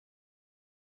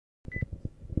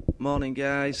Morning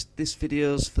guys, this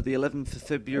video's for the 11th of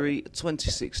February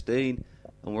 2016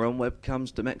 and we're on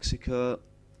webcamsdemexico,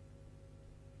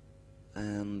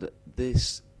 and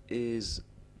this is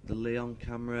the Leon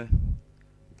camera,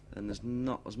 and there's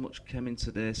not as much chem in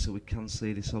today so we can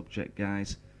see this object,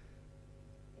 guys,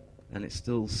 and it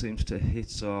still seems to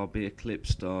hit or be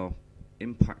eclipsed or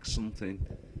impact something.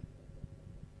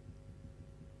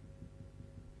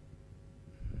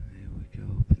 Here we go,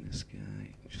 up in the sky.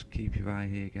 Just keep your eye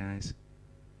here, guys.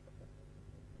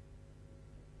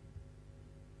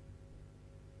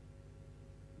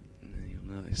 And then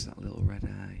you'll notice that little red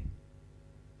eye.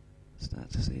 Start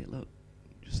to see it, look,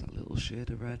 just that little shade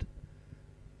of red.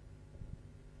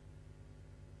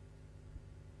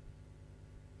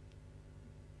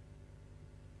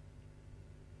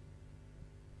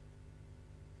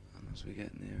 And as we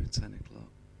get nearer 10 o'clock,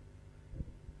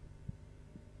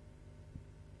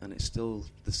 and it's still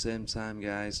the same time,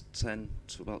 guys, 10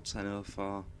 to about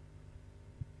 10:04.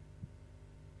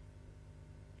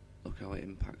 Look how it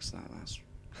impacts that, that's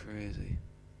crazy.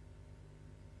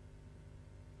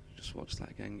 Just watch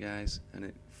that again, guys, and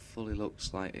it fully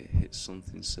looks like it hits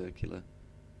something circular.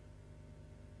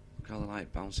 Look how the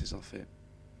light bounces off it.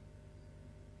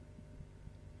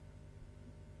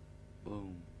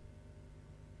 Boom.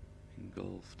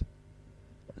 Engulfed.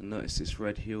 And notice this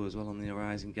red hue as well on the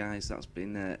horizon, guys. That's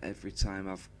been there every time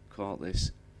I've caught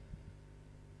this.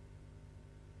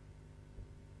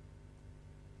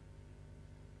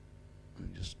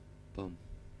 And just boom,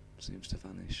 seems to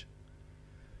vanish.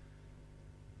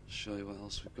 I'll show you what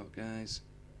else we've got, guys.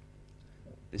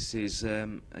 This is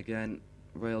again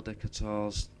rail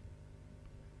decators,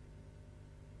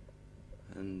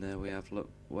 and there we have, look,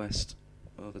 west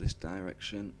over this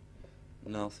direction,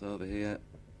 north over here.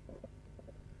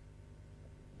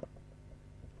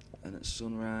 And at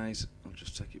sunrise, I'll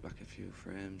just take it back a few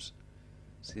frames.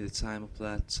 See the time up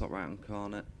there, top right hand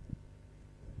corner.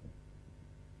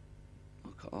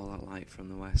 Look at all that light from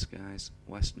the west, guys.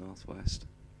 West, northwest.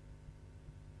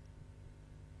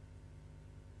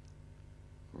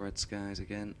 Red skies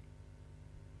again.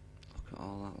 Look at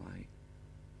all that light.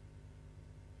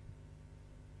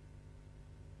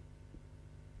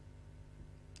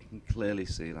 You can clearly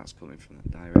see that's coming from that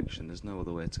direction. There's no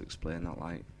other way to explain that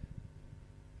light.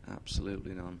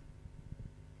 Absolutely none.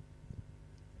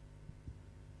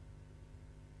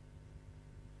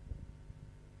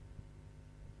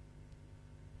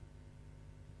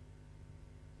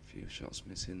 A few shots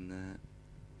missing there,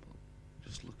 but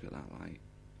just look at that light.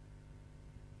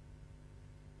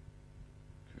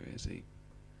 Crazy.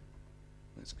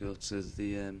 Let's go to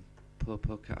the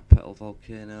Popocatépetl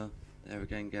volcano. There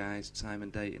again, guys, time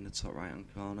and date in the top right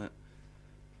hand corner.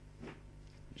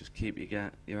 Just keep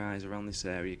your eyes around this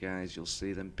area, guys. You'll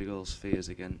see them big old spheres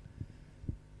again.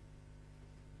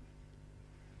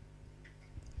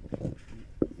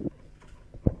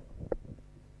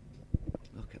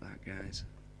 Look at that, guys.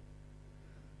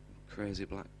 Crazy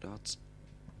black dots.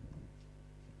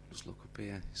 Just look up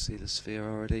here. See the sphere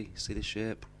already? See the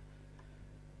shape?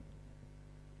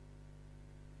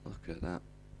 Look at that.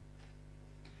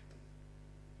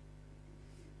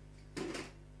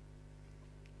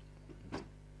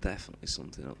 Definitely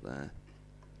something up there.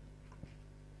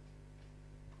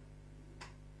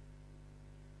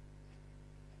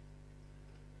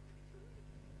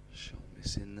 Shot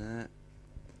missing there.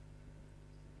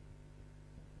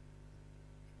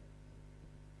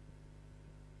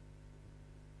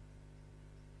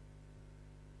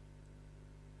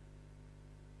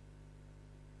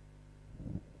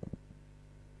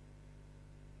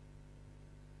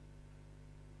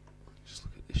 Just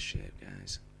look at this shape,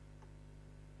 guys.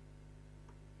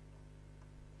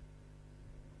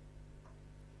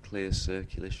 Clear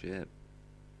circular shape.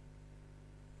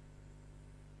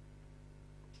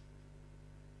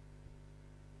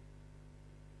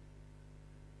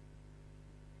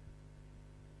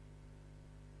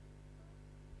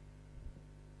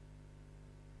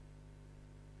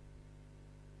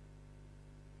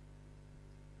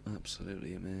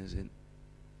 Absolutely amazing.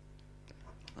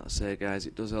 Like I say, guys,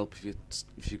 it does help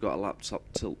if you've got a laptop,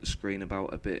 tilt the screen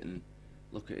about a bit and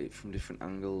look at it from different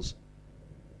angles.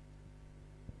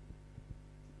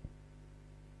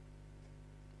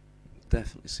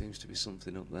 Definitely seems to be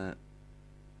something up there.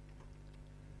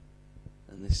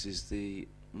 And this is the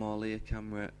Morlea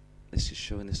camera. This is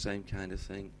showing the same kind of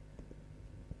thing.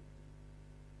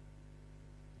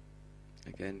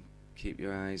 Again, keep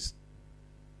your eyes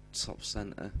top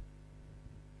center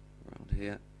around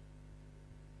here.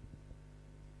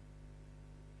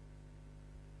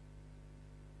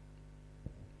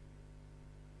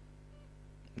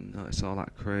 Notice all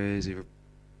that crazy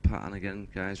pattern again,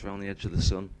 guys, around the edge of the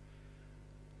sun.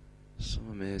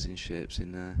 Some amazing shapes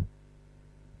in there.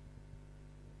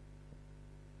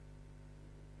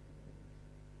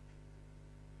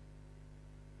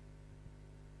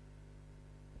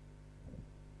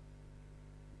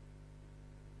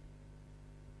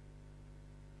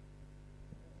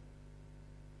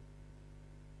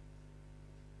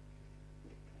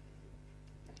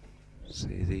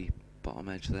 See the bottom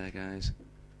edge there, guys.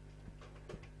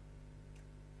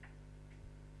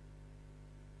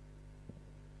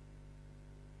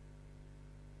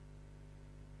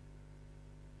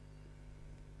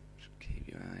 Just keep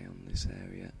your eye on this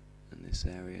area and this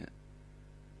area.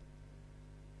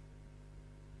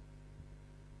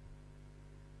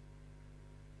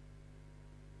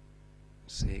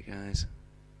 See it, guys.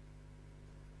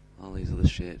 All these other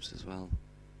shapes as well.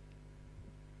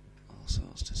 All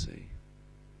sorts to see.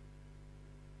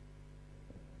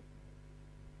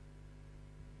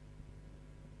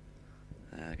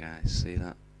 There, guys, see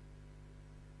that?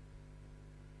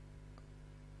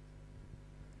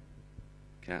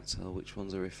 Can't tell which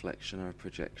one's a reflection or a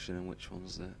projection and which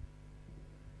one's the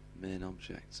main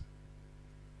object.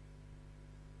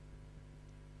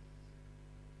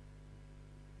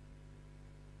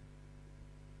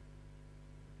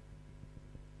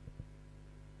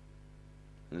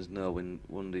 And there's no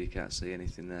wonder you can't see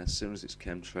anything there. As soon as it's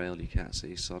chemtrailed, you can't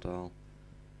see sod all.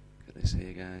 Look at this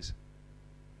here, guys.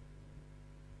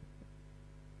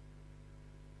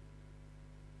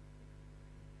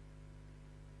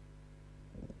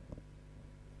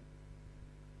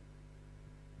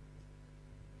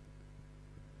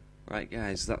 Right,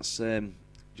 guys, that's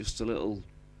just a little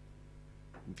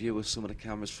view of some of the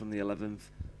cameras from the 11th.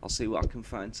 I'll see what I can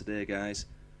find today, guys.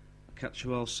 I'll catch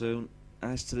you all soon.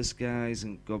 Eyes to the skies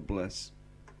and God bless.